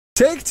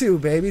Take two,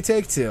 baby,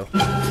 take two.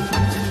 Howdy,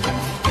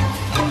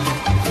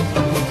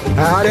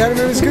 howdy,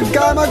 it's good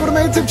guy Michael to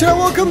my YouTube channel.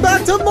 Welcome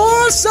back to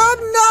more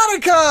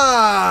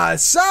Subnautica!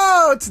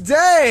 So,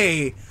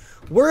 today,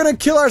 we're gonna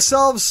kill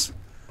ourselves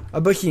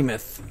a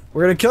behemoth.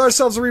 We're gonna kill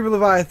ourselves a Reaper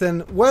Leviathan,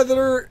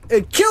 whether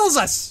it kills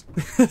us!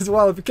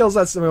 Well, if it kills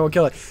us, then we won't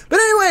kill it. But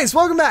anyways,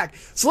 welcome back!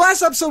 So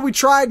last episode we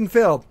tried and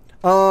failed.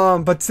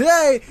 But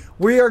today,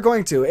 we are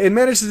going to. It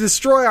managed to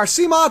destroy our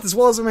sea moth as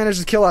well as it managed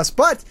to kill us,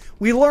 but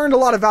we learned a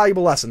lot of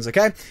valuable lessons,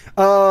 okay?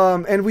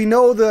 And we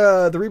know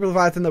the Reaper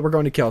Leviathan that we're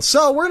going to kill.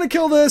 So, we're going to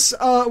kill this,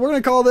 we're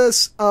going to call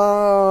this,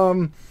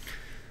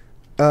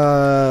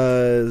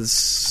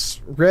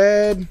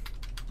 Red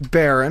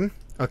Baron,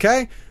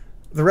 okay?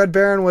 The Red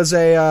Baron was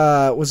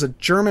a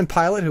German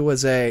pilot who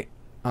was a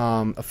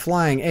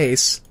flying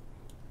ace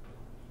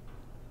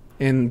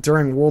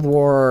during World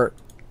War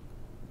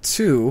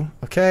II.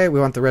 Okay, we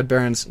want the Red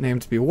Baron's name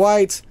to be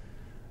white,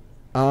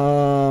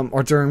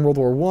 or during World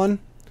War I.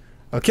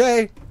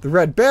 Okay, the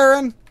Red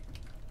Baron.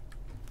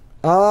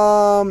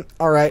 All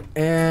right,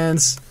 and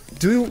is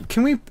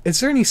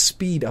there any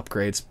speed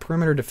upgrades?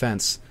 Perimeter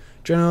defense,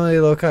 generally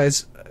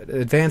localize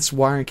advanced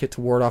wiring kit to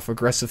ward off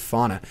aggressive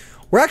fauna.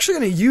 We're actually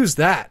going to use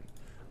that.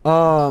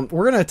 We're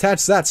going to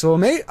attach that, so it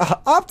may,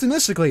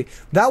 optimistically,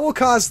 that will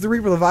cause the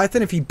Reaper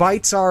Leviathan, if he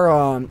bites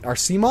our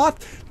sea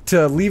moth,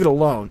 to leave it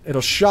alone.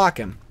 It'll shock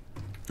him.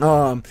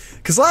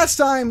 Because last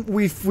time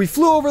we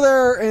flew over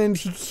there and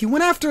he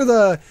went after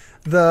the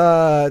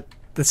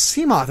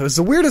sea moth. It was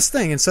the weirdest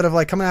thing, instead of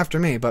like coming after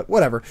me, but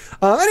whatever.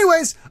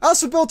 Anyways, I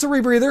also built a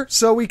rebreather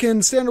so we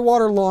can stay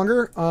underwater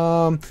longer.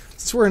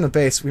 Since we're in the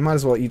base, we might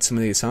as well eat some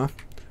of these, huh?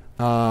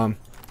 I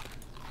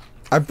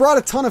brought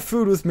a ton of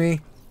food with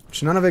me,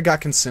 which none of it got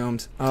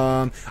consumed.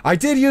 I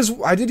did use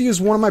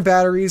one of my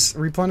batteries,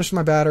 replenished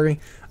my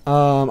battery.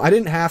 I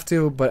didn't have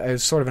to, but it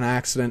was sort of an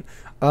accident.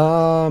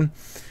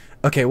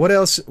 Okay, what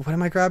else? What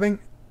am I grabbing?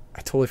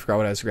 I totally forgot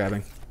what I was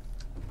grabbing.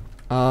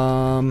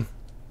 Right,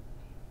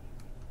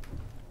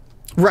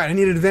 I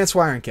need an advanced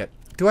wiring kit.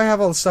 Do I have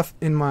all the stuff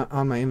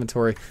on my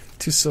inventory?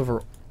 2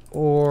 silver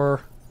ore.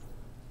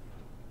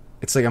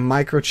 It's like a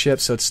microchip,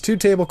 so it's 2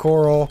 table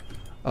coral,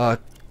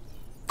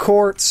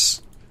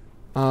 quartz,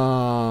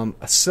 a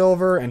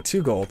silver, and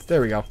 2 gold.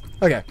 There we go.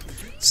 Okay,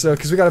 so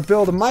because we got to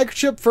build a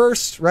microchip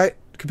first, right?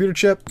 Computer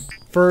chip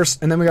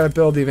first, and then we got to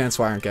build the advanced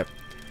wiring kit.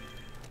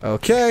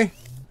 Okay.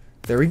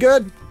 Very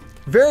good.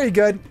 Very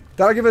good.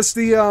 That'll give us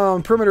the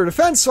perimeter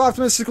defense, so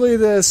optimistically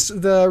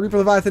the Reaper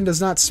Leviathan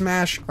does not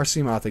smash our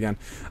sea moth again.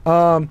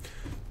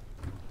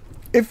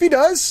 If he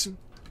does,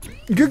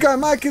 good guy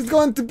Mike is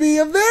going to be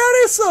a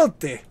very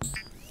salty.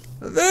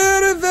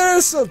 Very,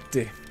 very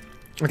salty.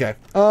 Okay.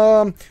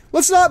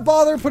 Let's not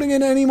bother putting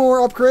in any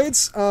more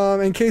upgrades,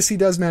 in case he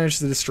does manage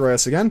to destroy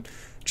us again.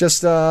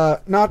 Just,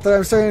 not that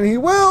I'm saying he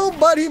will,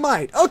 but he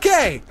might.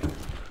 Okay!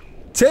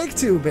 Take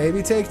two,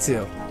 baby, take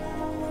two.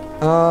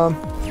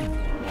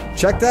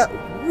 Check that.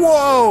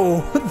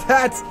 Whoa!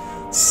 That's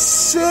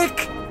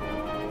sick!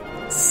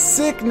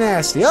 Sick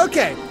nasty.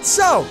 Okay,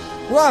 so,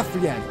 we're off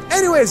again.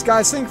 Anyways,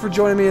 guys, thank you for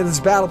joining me in this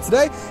battle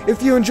today.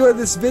 If you enjoyed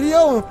this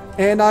video,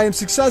 and I am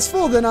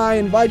successful, then I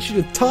invite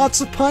you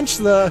to punch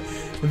the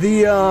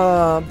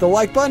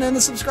like button and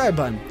the subscribe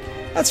button.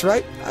 That's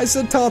right, I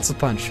said tonsil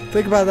punch.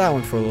 Think about that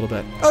one for a little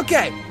bit.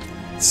 Okay,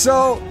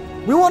 so,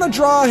 we want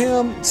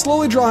to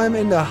slowly draw him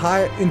into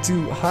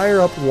higher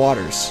up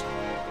waters.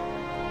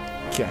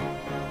 Okay.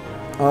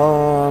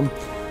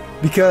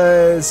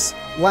 Because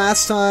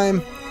last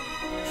time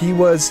he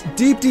was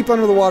deep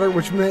under the water,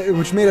 which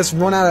made us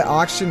run out of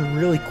oxygen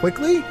really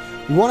quickly.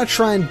 We want to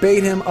try and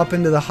bait him up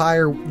into the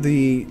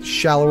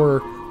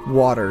shallower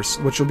waters,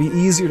 which will be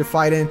easier to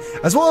fight in,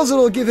 as well as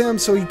it'll give him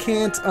so he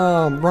can't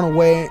run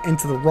away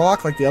into the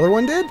rock like the other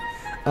one did.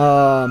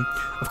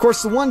 Of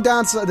course,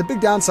 the big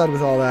downside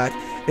with all that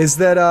is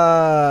that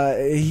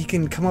he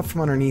can come up from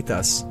underneath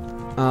us.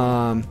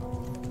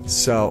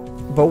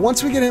 But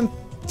once we get him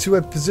to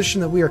a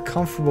position that we are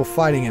comfortable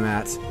fighting him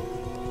at...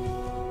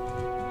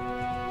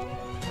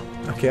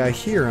 Okay, I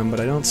hear him, but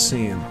I don't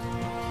see him.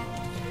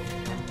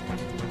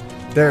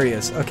 There he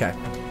is. Okay.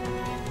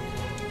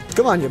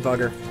 Come on, you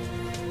bugger.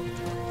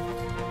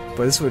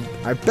 But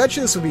I bet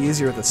you this would be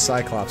easier with the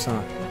Cyclops,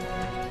 huh?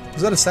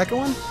 Was that a second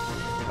one?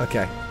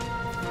 Okay.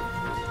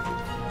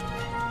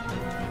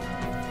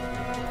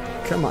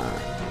 Come on.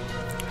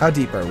 How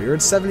deep are we? We're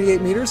at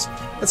 78 meters?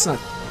 It's not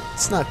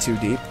too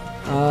deep.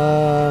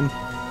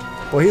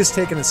 Well, he's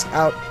taking us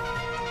out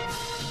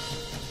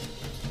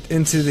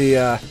into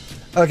the,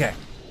 okay.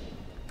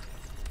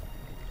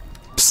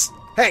 Psst,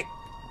 hey!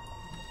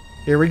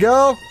 Here we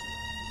go!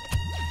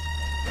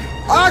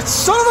 Ah,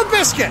 son of a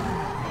biscuit!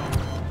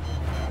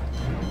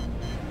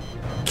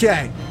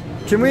 Okay.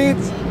 Can we...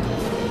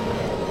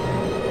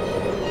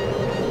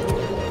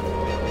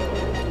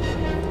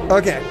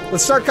 Okay,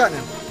 let's start cutting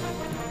him.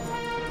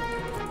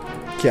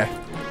 Okay.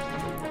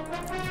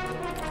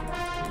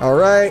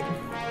 Alright.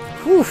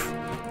 Whew.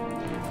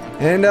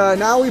 And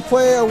now we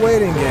play a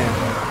waiting game.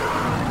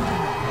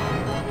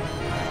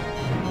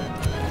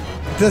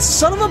 The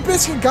son of a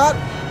biscuit got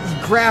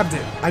grabbed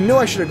it. I know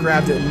I should have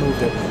grabbed it and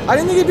moved it. I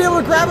didn't think he'd be able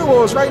to grab it while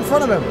it was right in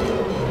front of him.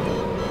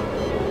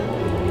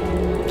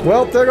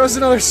 Well, there goes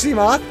another sea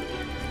moth.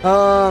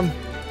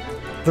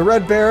 The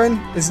Red Baron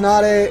is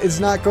not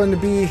going to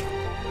be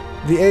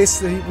the ace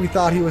that we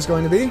thought he was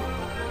going to be.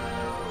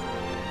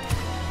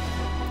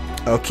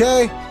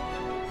 Okay.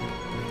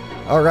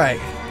 All right.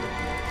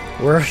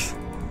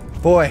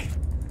 Boy,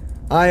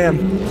 I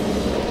am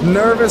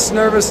nervous.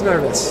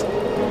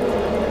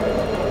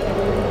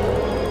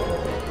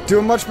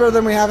 Doing much better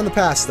than we have in the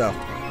past, though.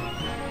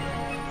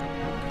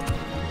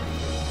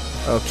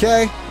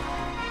 Okay.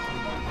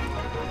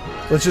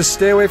 Let's just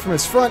stay away from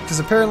his front, because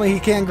apparently he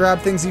can grab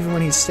things even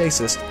when he's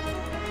stasis.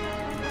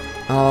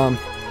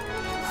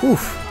 Whew.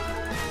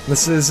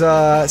 This is,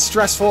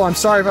 stressful. I'm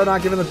sorry if I'm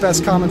not giving the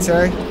best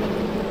commentary.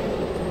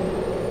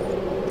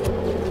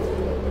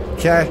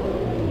 Okay.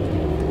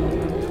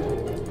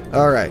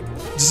 Alright.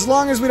 Just as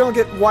long as we don't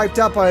get wiped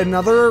out by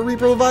another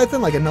Reaper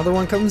Leviathan, like another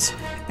one comes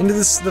into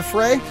the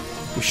fray,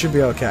 we should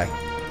be okay.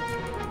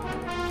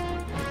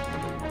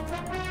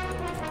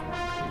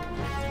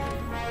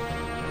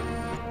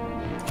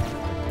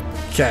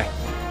 Okay.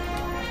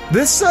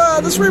 This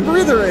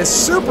rebreather is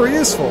super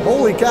useful.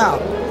 Holy cow.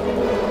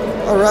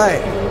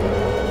 Alright.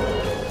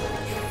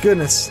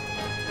 Goodness.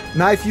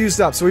 Knife used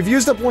up. So we've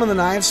used up one of the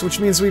knives, which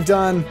means we've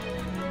done...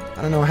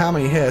 I don't know how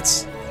many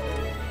hits.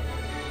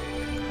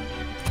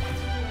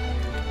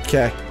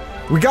 Okay.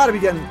 We gotta be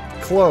getting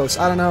close.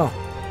 I don't know.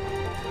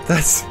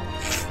 That's...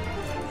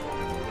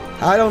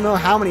 I don't know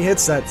how many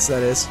hits that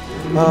is.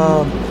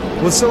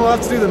 We'll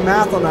have to do the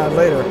math on that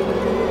later.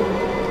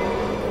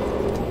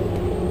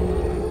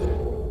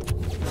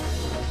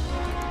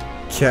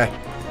 Okay.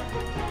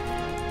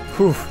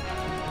 Whew.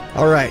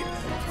 Alright.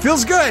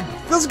 Feels good!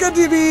 Feels good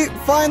to be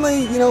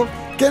finally, you know,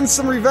 getting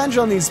some revenge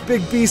on these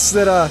big beasts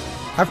that,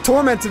 have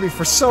tormented me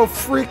for so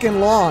freaking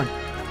long.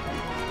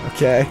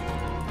 Okay.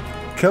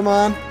 Come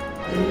on.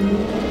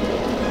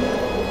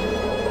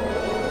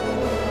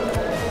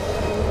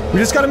 We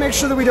just gotta make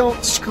sure that we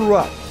don't screw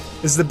up,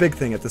 is the big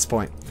thing at this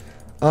point.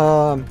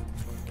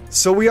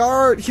 So we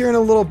are here in a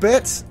little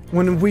bit.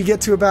 When we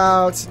get to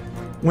about...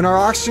 When our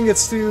oxygen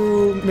gets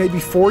to maybe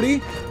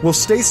 40, we'll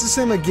stasis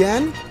him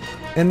again,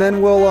 and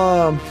then we'll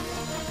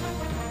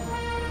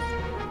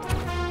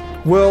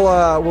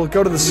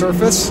go to the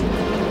surface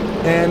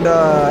and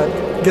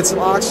get some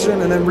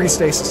oxygen and then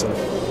restasis him.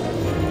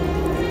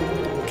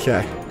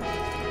 Okay.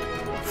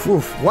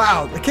 Whew,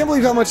 wow, I can't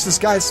believe how much so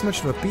much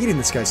of a beating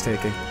this guy's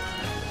taking.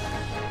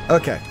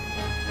 Okay.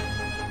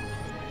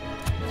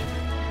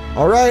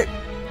 Alright,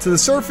 to the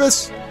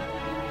surface.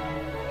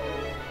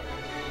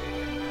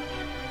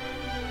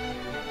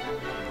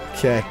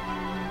 Okay.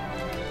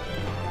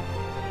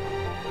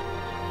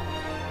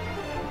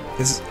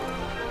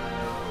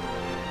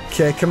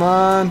 Okay, come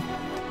on.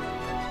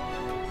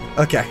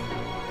 Okay.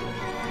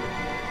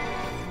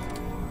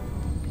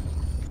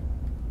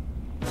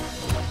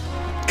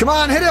 Come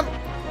on, hit him!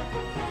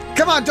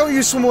 Come on, don't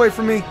you swim away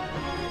from me.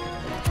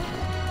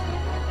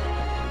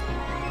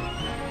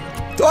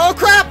 Oh,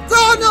 crap!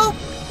 Oh, no!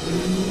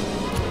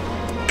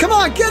 Come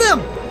on, get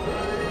him!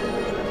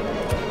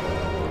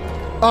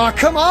 Oh,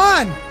 come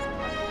on!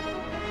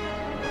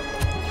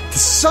 The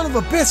son of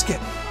a biscuit!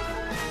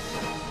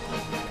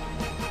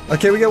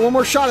 Okay, we got one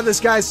more shot of this,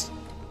 guys.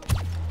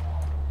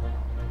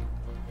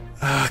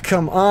 Ah,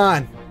 come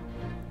on.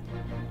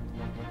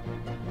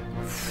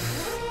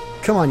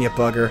 Come on, you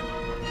bugger.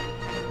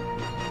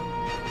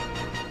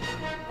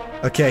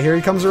 Okay, here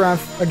he comes around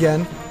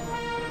again.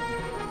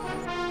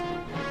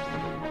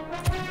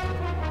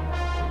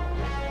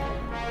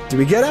 Did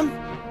we get him?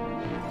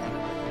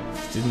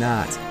 Did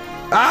not.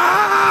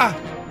 Ah!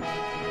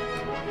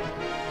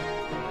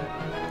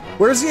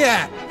 Where's he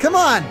at? Come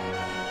on!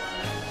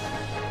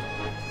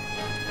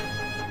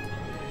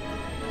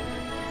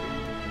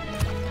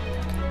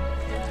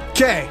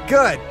 Okay,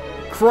 good.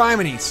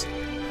 Criminies.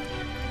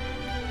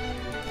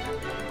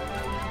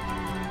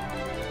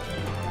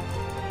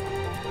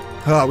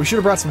 Oh, we should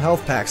have brought some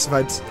health packs.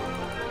 I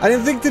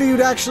didn't think that he would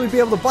actually be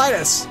able to bite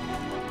us.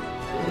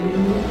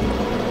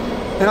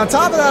 And on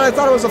top of that, I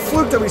thought it was a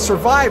fluke that we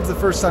survived the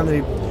first time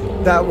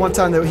that one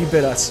time that he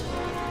bit us.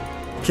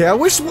 Okay, I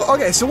wish.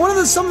 Okay,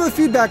 so some of the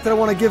feedback that I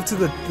want to give to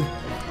the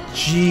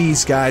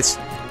jeez, guys.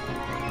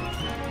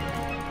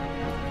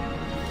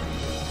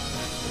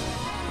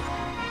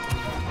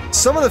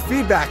 Some of the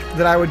feedback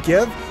that I would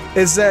give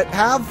is that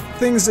have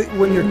things that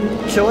when you're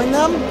killing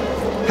them,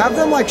 have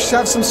them like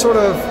have some sort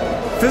of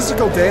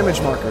physical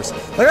damage markers.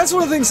 Like that's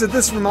one of the things that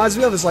this reminds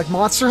me of is like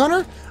Monster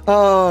Hunter.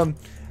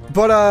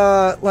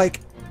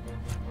 Like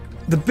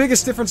the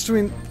biggest difference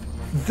between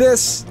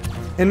this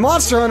and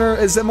Monster Hunter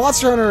is that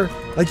Monster Hunter,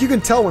 like you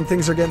can tell when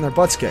things are getting their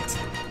butts kicked.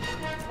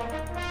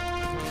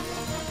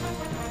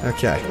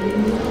 Okay.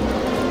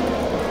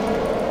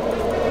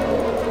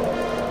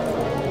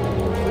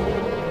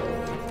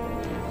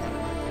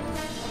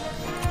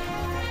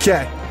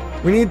 Okay,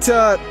 we need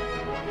to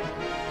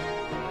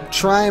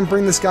try and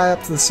bring this guy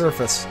up to the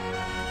surface.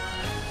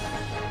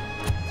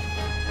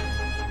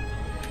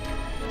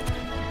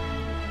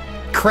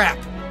 crap.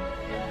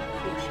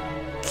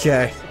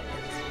 Okay.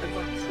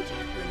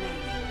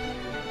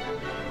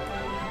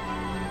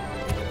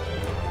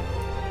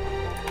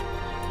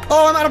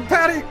 Oh, I'm out of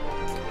patty.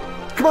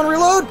 Come on,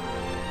 reload.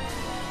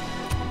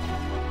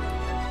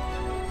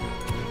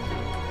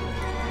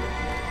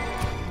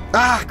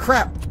 Ah,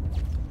 crap.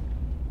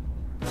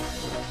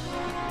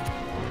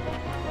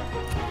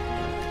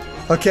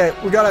 Okay,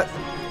 we gotta...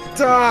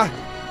 gotta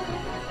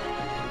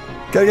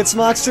get some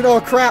oxygen. Oh,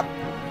 crap.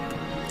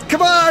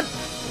 Come on!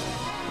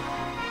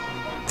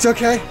 It's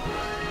okay.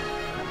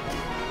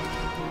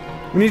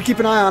 We need to keep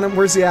an eye on him.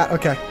 Where's he at?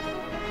 Okay.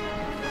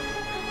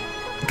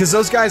 Because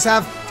those guys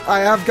have... I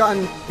have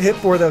gotten hit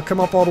where they'll come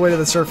up all the way to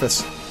the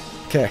surface.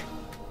 Okay.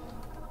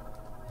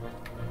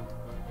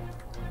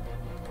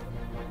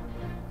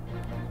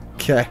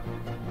 Okay.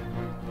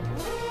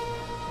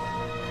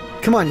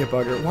 Come on, you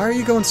bugger. Why are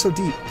you going so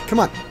deep? Come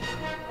on.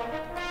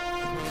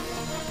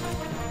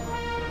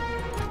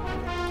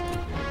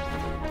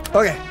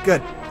 Okay,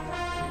 good.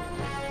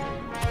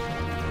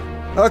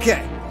 Okay.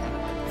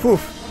 Whew.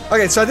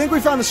 Okay, so I think we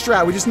found the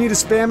strat. We just need to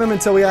spam him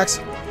until we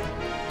actually...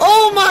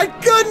 Oh my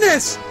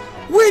goodness!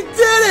 We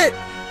did it!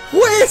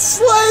 We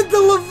slayed the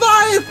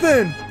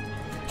Leviathan!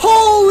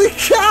 Holy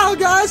cow,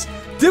 guys!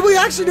 Did we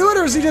actually do it,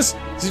 or is he just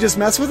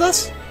mess with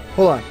us?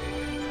 Hold on.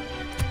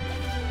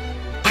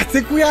 I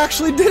think we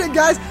actually did it,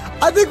 guys!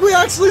 I think we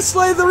actually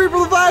slayed the Reaper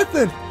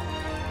Leviathan!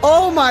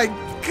 Oh my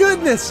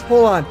goodness!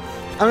 Hold on.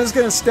 I'm just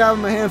gonna stab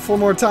him a handful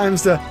more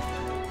times to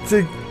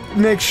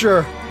make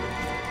sure.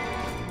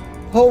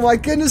 Oh my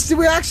goodness, did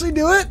we actually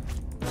do it?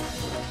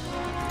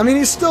 I mean,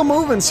 he's still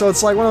moving, so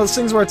it's like one of those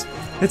things where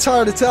it's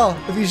hard to tell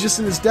if he's just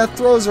in his death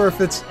throes or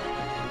if it's...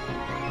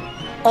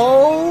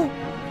 Oh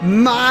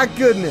my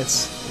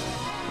goodness.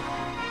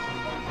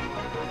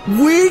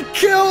 We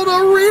killed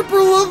a Reaper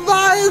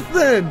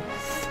Leviathan!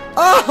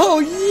 Oh,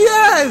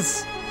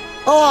 yes!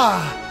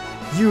 Oh,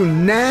 you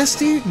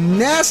nasty,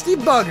 nasty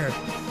bugger.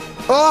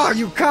 Oh,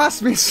 you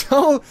cost me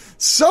so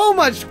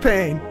much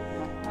pain.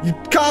 You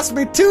cost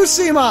me 2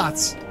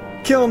 Seamoths.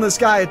 Killing this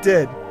guy, it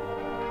did.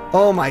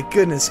 Oh my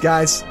goodness,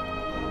 guys.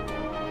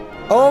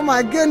 Oh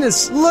my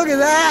goodness, look at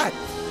that.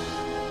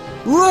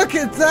 Look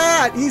at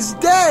that, he's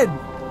dead.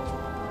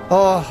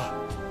 Oh,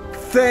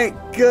 thank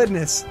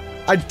goodness.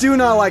 I do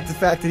not like the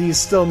fact that he's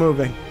still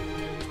moving.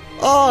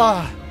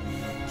 Oh,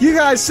 you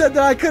guys said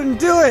that I couldn't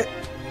do it.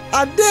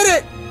 I did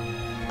it.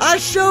 I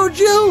showed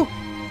you.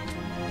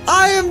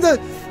 I am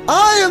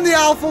the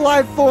alpha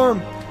life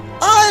form.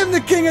 I am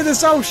the king of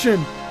this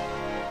ocean.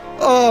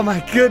 Oh my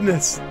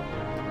goodness.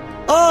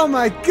 Oh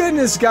my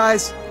goodness,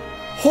 guys.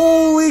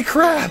 Holy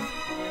crap.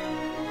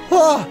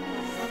 Oh,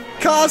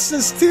 cost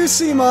us 2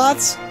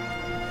 Seamoths,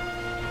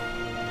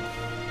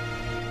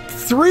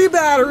 3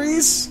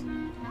 batteries,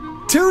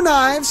 2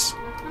 knives,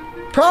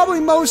 probably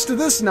most of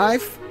this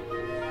knife.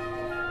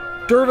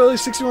 Durability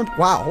 61.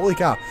 Wow, holy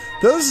cow.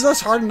 Those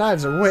hardened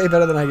knives are way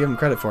better than I give them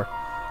credit for.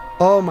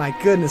 Oh my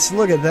goodness,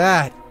 look at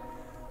that.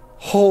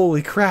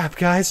 Holy crap,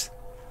 guys.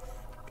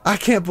 I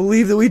can't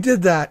believe that we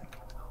did that.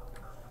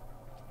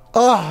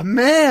 Oh,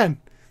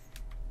 man.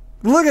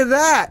 Look at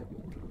that.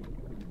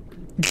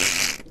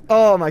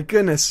 Oh, my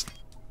goodness.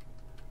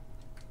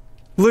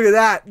 Look at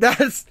that.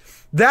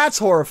 That's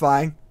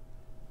horrifying.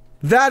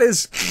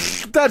 That's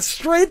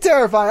straight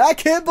terrifying. I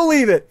can't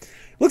believe it.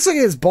 Looks like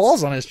he has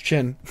balls on his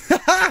chin.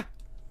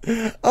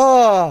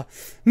 Oh,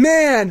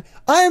 man.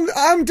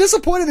 I'm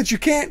disappointed that you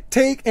can't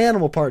take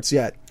animal parts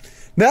yet.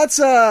 That's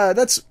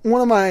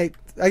one of my...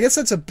 I guess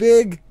that's a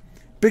big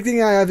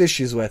thing I have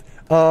issues with.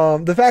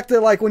 The fact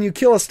that, like, when you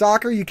kill a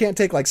stalker, you can't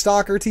take, like,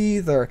 stalker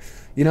teeth, or,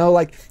 you know,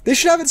 like, they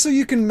should have it so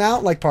you can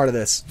mount, like, part of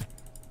this.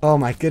 Oh,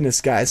 my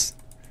goodness, guys.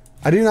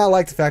 I do not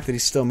like the fact that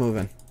he's still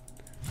moving.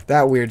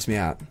 That weirds me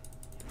out.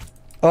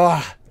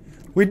 Oh,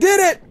 we did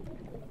it!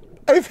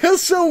 It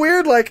feels so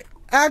weird, like,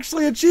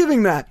 actually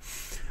achieving that.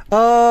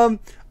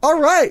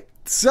 Alright.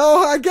 So,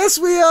 I guess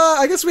we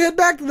head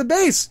back to the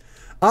base.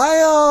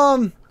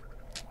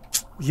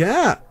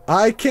 Yeah,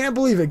 I can't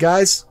believe it,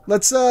 guys. I'm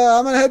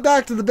gonna head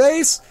back to the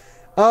base.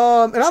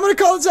 And I'm gonna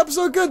call this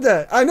episode good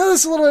then. I know this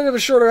is a little bit of a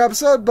shorter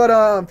episode, but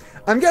I'm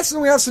guessing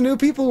we have some new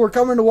people who are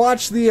coming to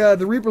watch the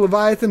Reaper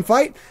Leviathan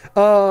fight.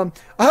 I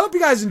hope you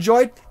guys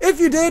enjoyed. If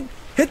you did,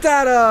 hit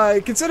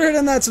that consider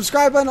hitting that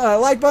subscribe button,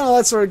 like button, all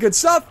that sort of good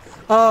stuff.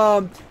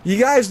 You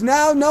guys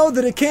now know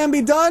that it can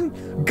be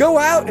done. Go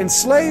out and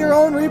slay your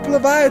own Reaper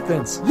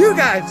Leviathans. You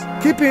guys,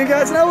 keep being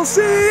guys, and I will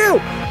see you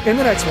in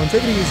the next one.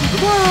 Take it easy.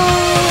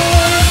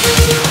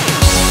 Bye-bye.